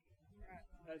back.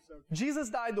 Jesus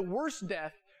died the worst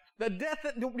death. The death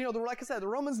that, like I said, the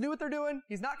Romans knew what they're doing.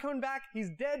 He's not coming back.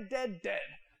 He's dead.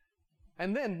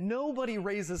 And then nobody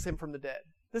raises him from the dead.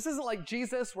 This isn't like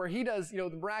Jesus where he does, the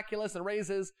miraculous and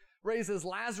raises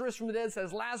Lazarus from the dead,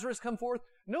 says, Lazarus, come forth.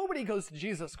 Nobody goes to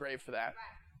Jesus' grave for that.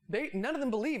 None of them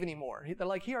believe anymore. They're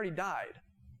like, he already died.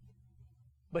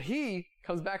 But he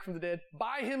comes back from the dead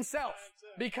by himself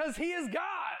because he is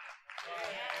God.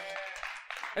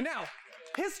 And now,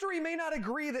 history may not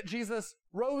agree that Jesus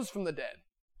rose from the dead.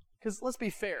 Because let's be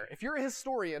fair, if you're a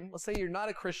historian, let's say you're not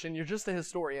a Christian, you're just a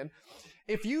historian,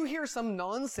 if you hear some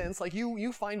nonsense, like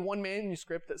you find one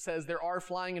manuscript that says there are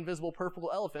flying invisible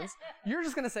purple elephants, you're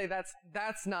just going to say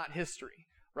that's not history,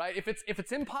 right? If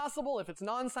it's impossible, if it's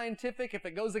non-scientific, if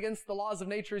it goes against the laws of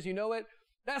nature as you know it,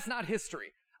 that's not history.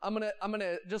 I'm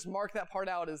gonna just mark that part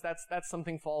out as that's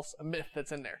something false, a myth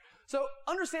that's in there. So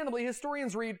understandably,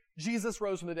 historians read Jesus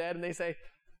rose from the dead and they say,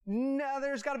 no,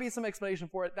 there's got to be some explanation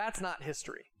for it. That's not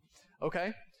history.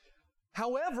 Okay?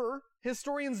 However,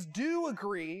 historians do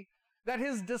agree that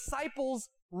his disciples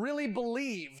really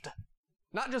believed,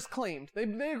 not just claimed. They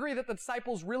agree that the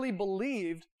disciples really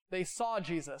believed they saw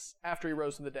Jesus after he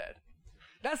rose from the dead.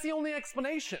 That's the only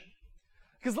explanation.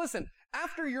 Because listen,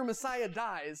 after your Messiah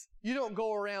dies, you don't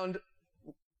go around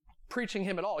preaching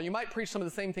him at all. You might preach some of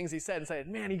the same things he said and say,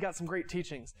 man, he got some great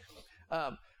teachings.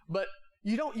 But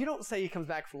you don't say he comes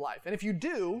back for life. And if you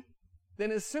do,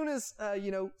 then as soon as,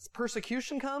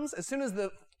 persecution comes, as soon as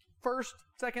the first,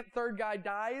 second, third guy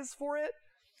dies for it,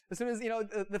 as soon as,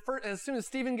 as soon as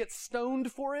Stephen gets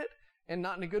stoned for it, and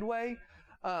not in a good way,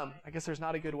 I guess there's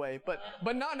not a good way, but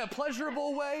not in a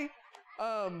pleasurable way,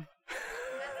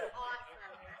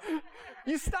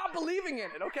 you stop believing in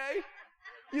it, okay?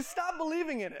 You stop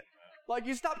believing in it. Like,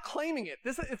 you stop claiming it.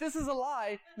 If this is a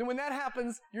lie, then when that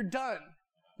happens, you're done.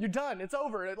 You're done. It's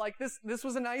over. Like, this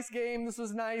was a nice game. This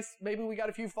was nice. Maybe we got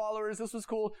a few followers. This was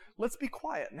cool. Let's be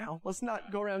quiet now. Let's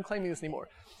not go around claiming this anymore.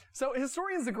 So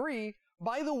historians agree,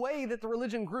 by the way that the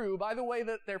religion grew, by the way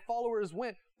that their followers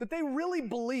went, that they really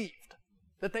believed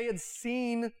that they had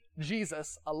seen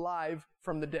Jesus alive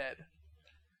from the dead.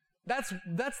 That's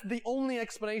the only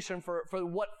explanation for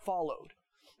what followed.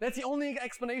 That's the only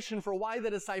explanation for why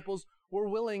the disciples were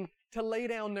willing to lay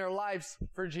down their lives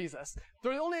for Jesus.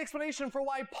 The only explanation for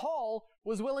why Paul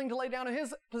was willing to lay down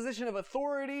his position of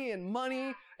authority and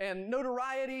money and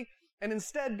notoriety and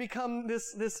instead become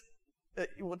this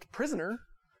prisoner,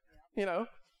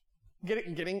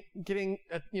 getting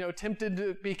attempted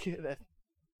to be.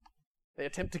 They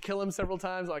attempt to kill him several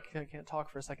times. I can't talk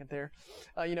for a second there.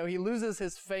 He loses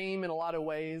his fame in a lot of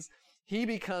ways. He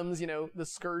becomes, the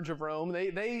scourge of Rome.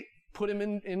 They put him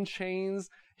in chains.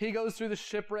 He goes through the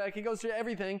shipwreck. He goes through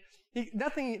everything.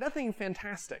 Nothing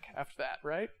fantastic after that,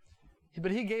 right?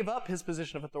 But he gave up his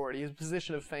position of authority, his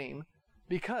position of fame,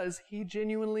 because he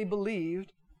genuinely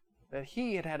believed that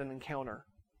he had had an encounter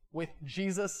with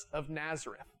Jesus of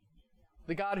Nazareth,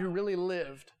 the God who really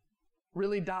lived,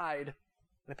 really died,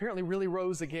 and apparently really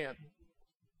rose again.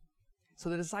 So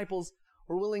the disciples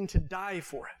were willing to die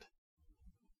for it.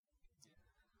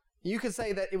 You could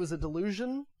say that it was a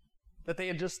delusion, that they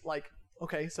had just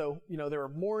okay, so, they were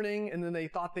mourning, and then they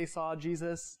thought they saw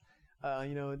Jesus,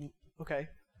 okay.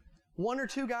 One or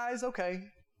two guys, okay,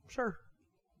 sure.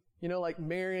 Like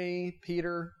Mary,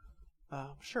 Peter,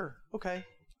 sure, okay.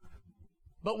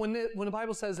 But when the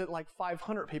Bible says that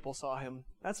 500 people saw him,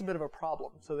 that's a bit of a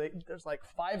problem. So there's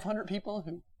 500 people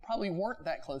who probably weren't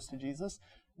that close to Jesus,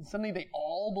 and suddenly they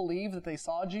all believe that they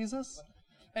saw Jesus,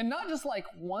 and not just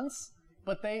once,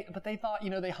 but they thought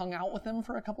they hung out with him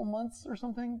for a couple months or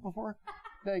something before.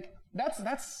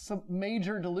 That's some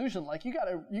major delusion. You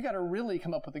gotta really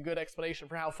come up with a good explanation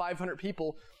for how 500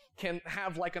 people can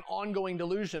have an ongoing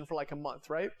delusion for a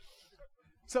month, right?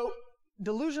 So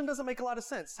delusion doesn't make a lot of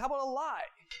sense. How about a lie?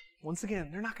 Once again,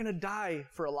 they're not going to die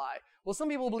for a lie. Well, some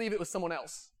people believe it was someone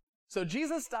else. So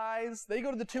Jesus dies, they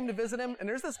go to the tomb to visit him, and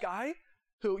there's this guy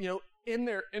who, in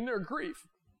their grief,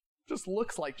 just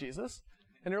looks like Jesus.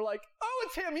 And they're like, oh,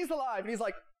 it's him, he's alive. And he's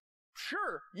like,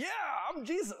 sure, yeah, I'm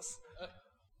Jesus.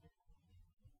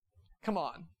 Come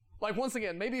on. Once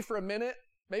again, maybe for a minute,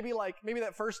 maybe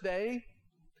that first day.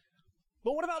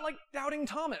 But what about doubting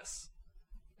Thomas?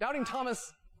 Doubting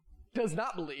Thomas does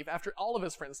not believe after all of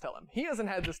his friends tell him. He hasn't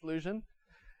had this delusion.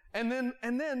 And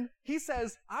then he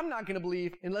says, I'm not going to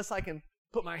believe unless I can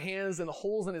put my hands in the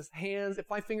holes in his hands, if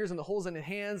my fingers in the holes in his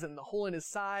hands and the hole in his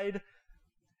side.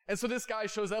 And so this guy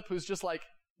shows up who's just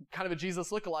kind of a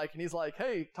Jesus lookalike, and he's like,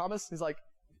 hey, Thomas. He's like,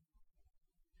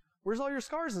 where's all your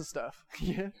scars and stuff?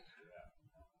 Yeah.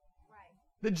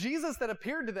 The Jesus that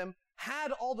appeared to them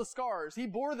had all the scars. He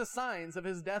bore the signs of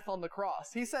his death on the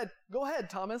cross. He said, go ahead,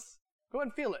 Thomas. Go ahead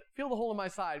and feel it. Feel the hole in my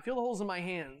side. Feel the holes in my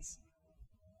hands.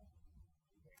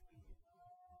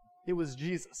 It was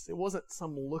Jesus. It wasn't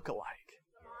some lookalike.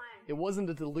 It wasn't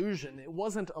a delusion. It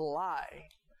wasn't a lie.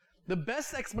 The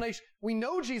best explanation, we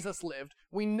know Jesus lived.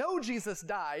 We know Jesus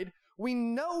died. We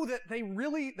know that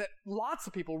that lots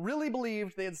of people really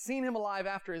believed they had seen him alive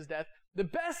after his death. The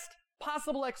best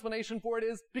possible explanation for it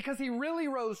is because he really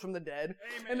rose from the dead.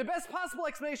 Amen. And the best possible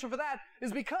explanation for that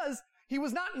is because he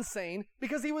was not insane,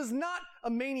 because he was not a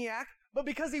maniac, but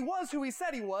because he was who he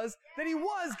said he was, that he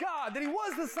was God, that he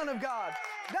was the Son of God.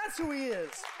 That's who he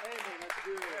is.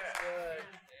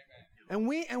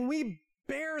 Amen. And we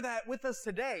bear that with us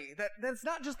today. That's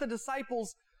not just the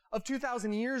disciples of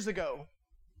 2,000 years ago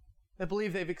that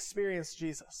believe they've experienced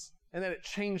Jesus and that it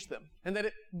changed them and that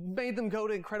it made them go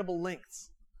to incredible lengths.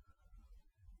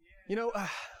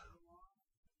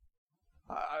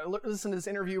 I listened to this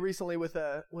interview recently with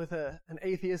an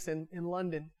atheist in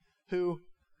London who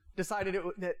decided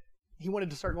that he wanted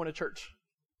to start going to church.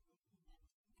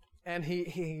 And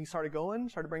he started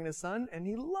bringing his son, and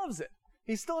he loves it.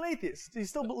 He's still an atheist.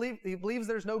 He believes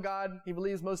there's no God. He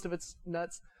believes most of it's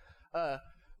nuts.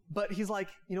 But he's like,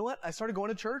 you know what? I started going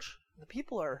to church. The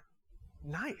people are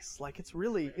nice.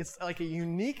 It's like a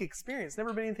unique experience.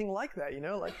 Never been anything like that,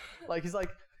 Like he's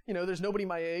like, there's nobody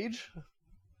my age.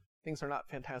 Things are not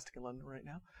fantastic in London right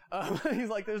now. He's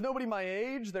like, there's nobody my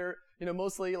age. They're,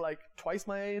 mostly twice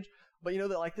my age. But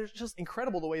they're just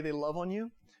incredible the way they love on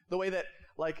you. The way that,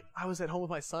 I was at home with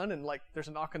my son and there's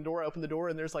a knock on the door. I open the door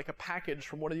and there's a package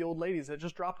from one of the old ladies that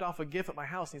just dropped off a gift at my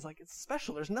house. And he's like, it's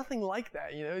special. There's nothing like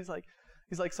that.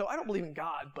 He's like, so I don't believe in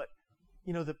God, but,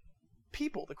 the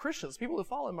people, the Christians, people who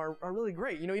follow him are really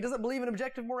great. He doesn't believe in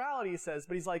objective morality, he says,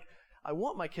 but he's like, I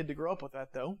want my kid to grow up with that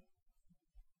though.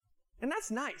 And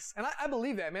that's nice. And I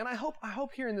believe that, man. I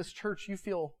hope here in this church you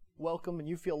feel welcome and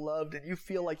you feel loved and you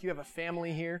feel like you have a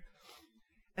family here.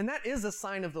 And that is a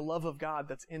sign of the love of God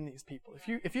that's in these people.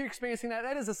 If you're experiencing that,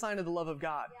 that is a sign of the love of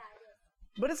God.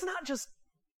 But it's not just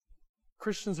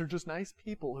Christians are just nice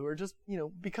people who are just,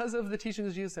 because of the teachings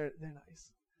of Jesus, they're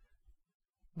nice.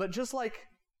 But just like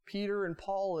Peter and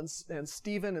Paul and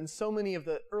Stephen and so many of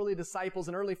the early disciples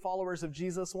and early followers of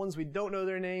Jesus, ones we don't know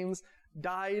their names,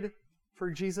 died for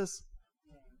Jesus,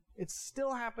 it's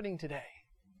still happening today.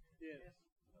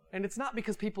 And it's not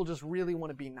because people just really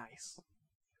want to be nice.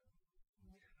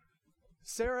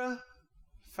 Sarah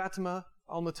Fatima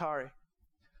al-Matari,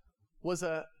 was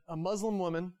a Muslim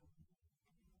woman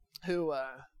who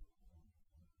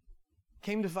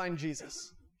came to find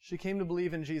Jesus. She came to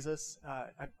believe in Jesus,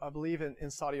 I believe in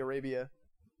Saudi Arabia.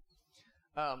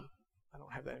 I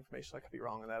don't have that information, I could be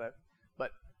wrong on that.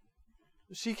 But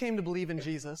she came to believe in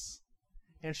Jesus,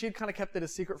 and she had kind of kept it a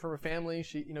secret from her family.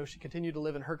 She continued to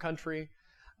live in her country.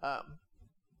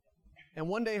 And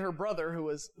one day her brother, who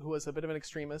was a bit of an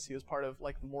extremist, he was part of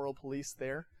like the moral police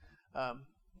there,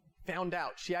 found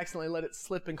out. She accidentally let it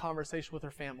slip in conversation with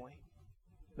her family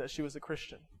that she was a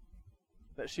Christian,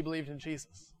 that she believed in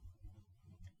Jesus.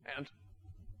 And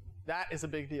that is a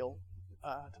big deal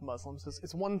to Muslims.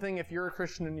 It's one thing if you're a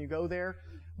Christian and you go there,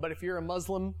 but if you're a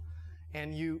Muslim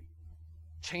and you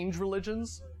change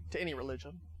religions to any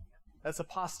religion, that's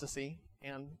apostasy,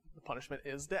 and the punishment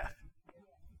is death.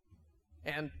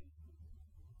 And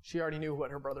she already knew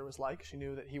what her brother was like. She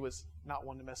knew that he was not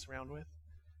one to mess around with.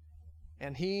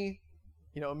 And he,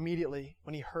 immediately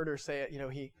when he heard her say it,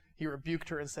 he rebuked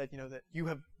her and said, that you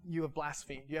have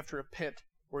blasphemed. You have to repent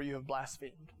or you have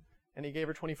blasphemed. And he gave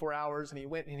her 24 hours, and he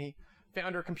went and he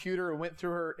found her computer and went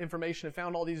through her information and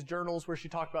found all these journals where she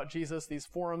talked about Jesus, these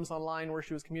forums online where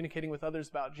she was communicating with others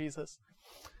about Jesus.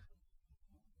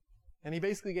 And he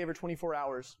basically gave her 24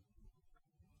 hours.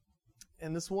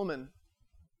 And this woman,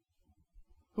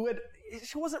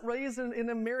 she wasn't raised in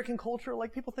American culture.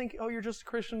 Like, people think, oh, you're just a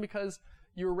Christian because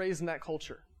you were raised in that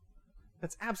culture.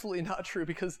 That's absolutely not true,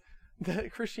 because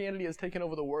Christianity has taken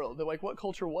over the world. They're like, what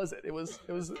culture was it? It was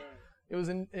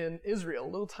in Israel, a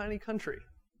little tiny country.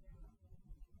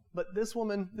 But this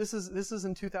woman, this is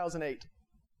in 2008,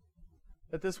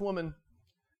 that this woman,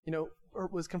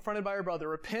 was confronted by her brother,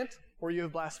 repent or you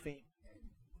have blasphemed.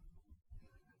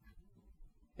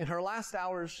 In her last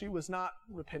hours, she was not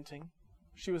repenting.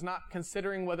 She was not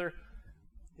considering whether,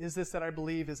 is this that I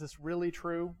believe, is this really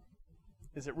true?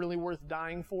 Is it really worth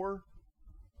dying for?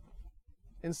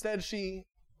 Instead, she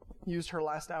used her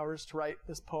last hours to write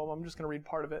this poem. I'm just going to read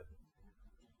part of it.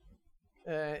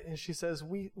 And she says,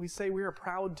 we say we are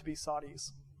proud to be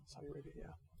Saudis. Saudi Arabia,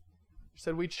 yeah. She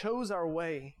said, we chose our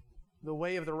way, the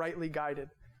way of the rightly guided,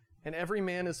 and every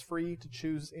man is free to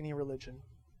choose any religion.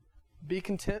 Be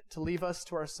content to leave us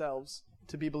to ourselves,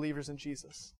 to be believers in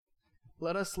Jesus.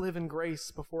 Let us live in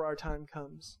grace before our time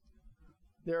comes.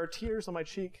 There are tears on my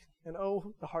cheek, and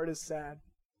oh, the heart is sad.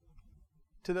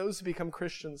 To those who become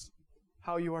Christians,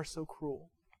 how you are so cruel.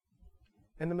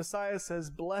 And the Messiah says,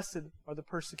 blessed are the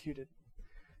persecuted.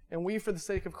 And we, for the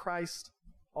sake of Christ,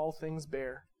 all things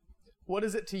bear. What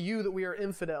is it to you that we are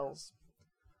infidels?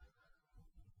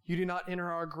 You do not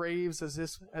enter our graves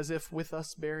as if with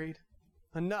us buried.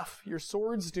 Enough, your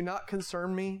swords do not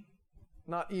concern me,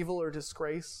 not evil or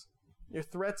disgrace. Your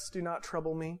threats do not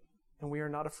trouble me, and we are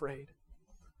not afraid.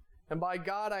 And by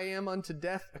God I am unto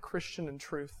death a Christian in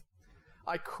truth.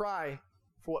 I cry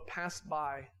for what passed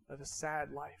by of a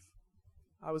sad life.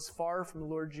 I was far from the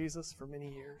Lord Jesus for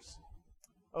many years.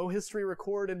 O history,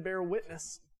 record and bear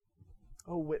witness.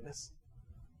 O witness,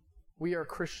 we are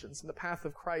Christians, and the path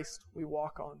of Christ we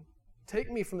walk on. Take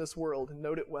me from this world and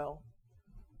note it well.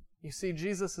 You see,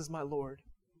 Jesus is my Lord.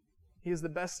 He is the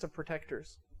best of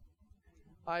protectors.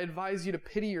 I advise you to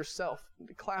pity yourself and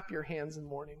to clap your hands in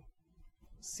mourning.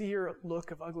 See your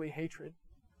look of ugly hatred.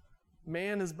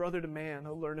 Man is brother to man,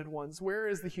 O learned ones. Where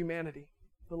is the humanity,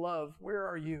 the love? Where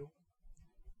are you?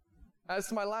 As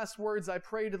to my last words, I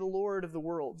pray to the Lord of the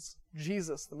worlds,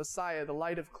 Jesus, the Messiah, the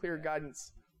light of clear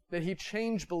guidance, that he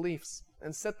change beliefs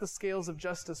and set the scales of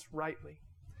justice rightly,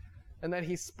 and that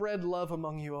he spread love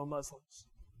among you, O Muslims.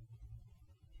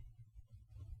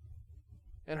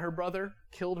 And her brother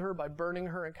killed her by burning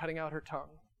her and cutting out her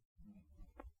tongue.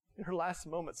 In her last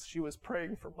moments, she was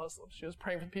praying for Muslims. She was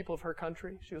praying for the people of her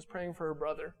country. She was praying for her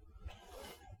brother.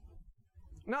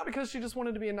 Not because she just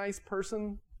wanted to be a nice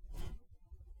person,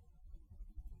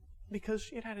 because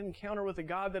she had had an encounter with a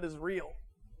God that is real.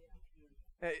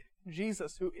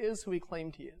 Jesus, who is who he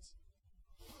claimed he is.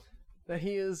 That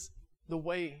he is the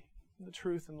way, the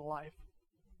truth, and the life.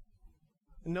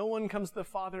 And no one comes to the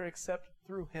Father except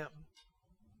through him.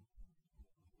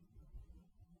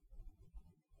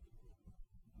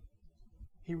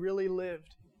 He really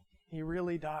lived. He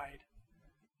really died.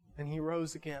 And he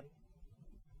rose again.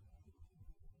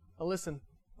 Now listen,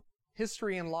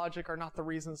 history and logic are not the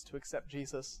reasons to accept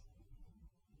Jesus.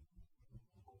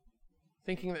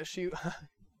 Thinking that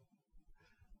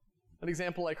an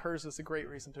example like hers is a great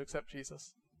reason to accept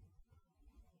Jesus.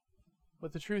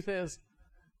 But the truth is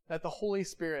that the Holy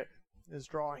Spirit is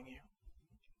drawing you.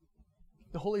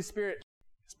 The Holy Spirit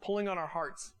is pulling on our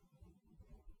hearts.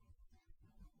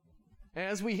 And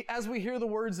as we hear the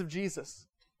words of Jesus,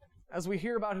 as we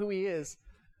hear about who He is,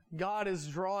 God is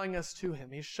drawing us to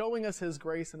Him. He's showing us His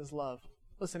grace and His love.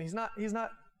 Listen, He's not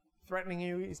threatening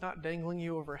you. He's not dangling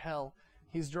you over hell.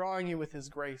 He's drawing you with His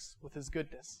grace, with His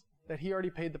goodness, that He already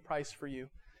paid the price for you,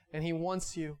 and He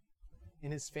wants you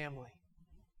in His family.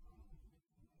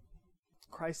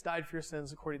 Christ died for your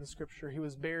sins according to Scripture. He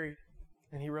was buried,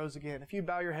 and He rose again. If you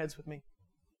bow your heads with me.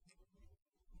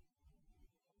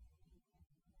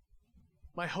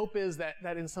 My hope is that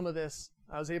in some of this,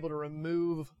 I was able to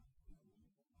remove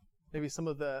maybe some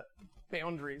of the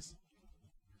boundaries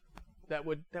that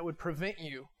would prevent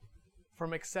you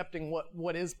from accepting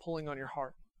what is pulling on your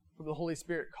heart, from the Holy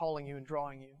Spirit calling you and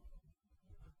drawing you.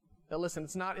 Now listen,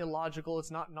 it's not illogical,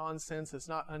 it's not nonsense, it's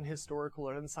not unhistorical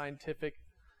or unscientific.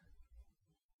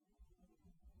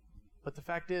 But the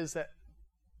fact is that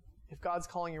if God's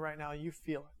calling you right now, you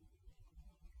feel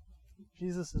it.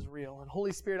 Jesus is real. And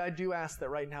Holy Spirit, I do ask that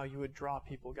right now you would draw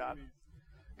people, God.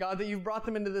 God, that you've brought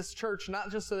them into this church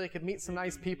not just so they could meet some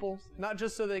nice people, not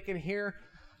just so they can hear,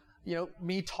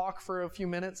 me talk for a few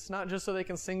minutes, not just so they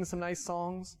can sing some nice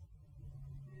songs.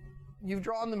 You've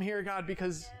drawn them here, God,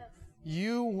 because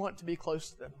you want to be close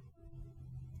to them.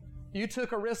 You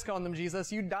took a risk on them,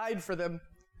 Jesus. You died for them.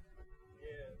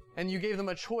 And you gave them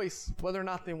a choice whether or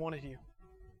not they wanted you.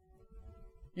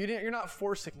 You're not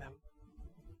forcing them.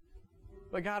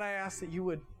 But God, I ask that you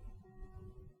would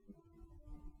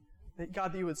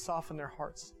soften their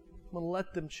hearts.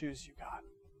 Let them choose you, God.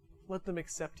 Let them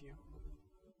accept you.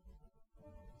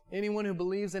 Anyone who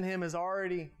believes in Him has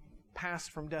already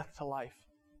passed from death to life.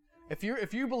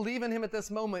 If you believe in Him at this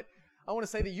moment, I want to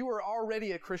say that you are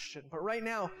already a Christian. But right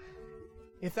now,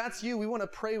 if that's you, we want to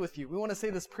pray with you. We want to say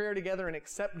this prayer together and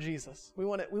accept Jesus. We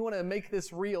want to make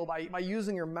this real by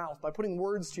using your mouth, by putting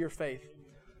words to your faith.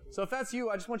 So if that's you,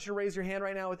 I just want you to raise your hand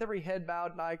right now with every head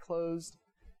bowed and eye closed.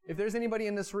 If there's anybody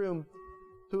in this room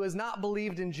who has not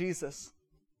believed in Jesus,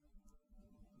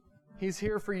 He's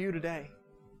here for you today.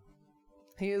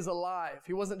 He is alive.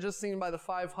 He wasn't just seen by the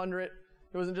 500.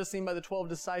 He wasn't just seen by the 12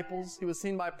 disciples. He was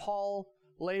seen by Paul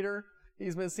later.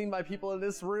 He's been seen by people in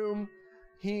this room.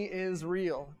 He is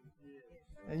real.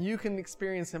 And you can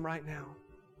experience Him right now.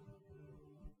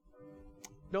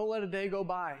 Don't let a day go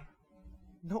by.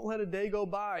 Don't let a day go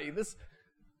by.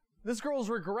 This girl's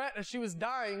regret as she was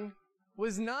dying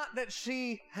was not that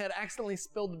she had accidentally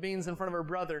spilled the beans in front of her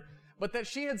brother, but that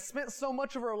she had spent so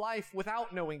much of her life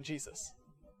without knowing Jesus.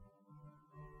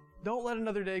 Don't let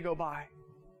another day go by.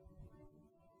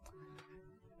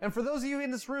 And for those of you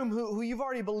in this room who you've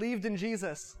already believed in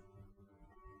Jesus,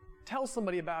 tell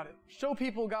somebody about it. Show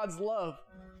people God's love.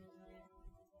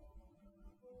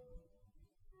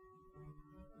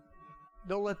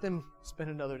 Don't let them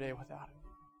spend another day without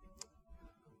it.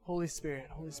 Holy Spirit,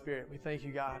 we thank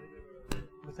you, God.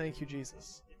 We thank you,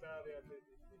 Jesus.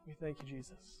 We thank you,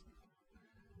 Jesus.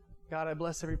 God, I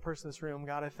bless every person in this room.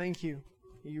 God, I thank you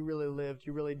that you really lived,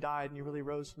 you really died, and you really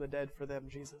rose from the dead for them,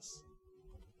 Jesus.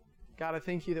 God, I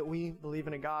thank you that we believe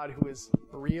in a God who is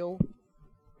real,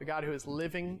 a God who is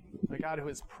living, a God who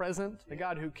is present, a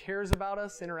God who cares about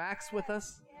us, interacts with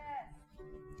us.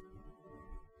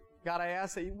 God, I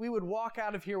ask that we would walk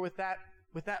out of here with that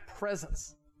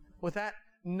presence, with that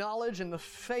knowledge and the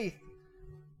faith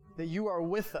that you are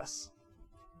with us.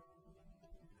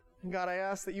 And God, I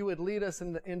ask that you would lead us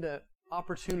into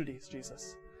opportunities,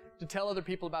 Jesus, to tell other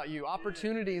people about you,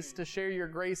 opportunities to share your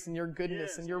grace and your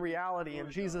goodness and your reality in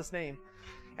Jesus' name.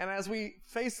 And as we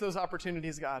face those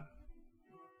opportunities, God,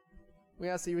 we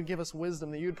ask that you would give us wisdom,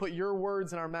 that you would put your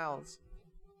words in our mouths,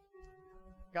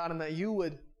 God, and that you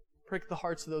would prick the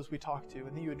hearts of those we talk to,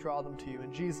 and that you would draw them to you.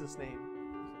 In Jesus' name.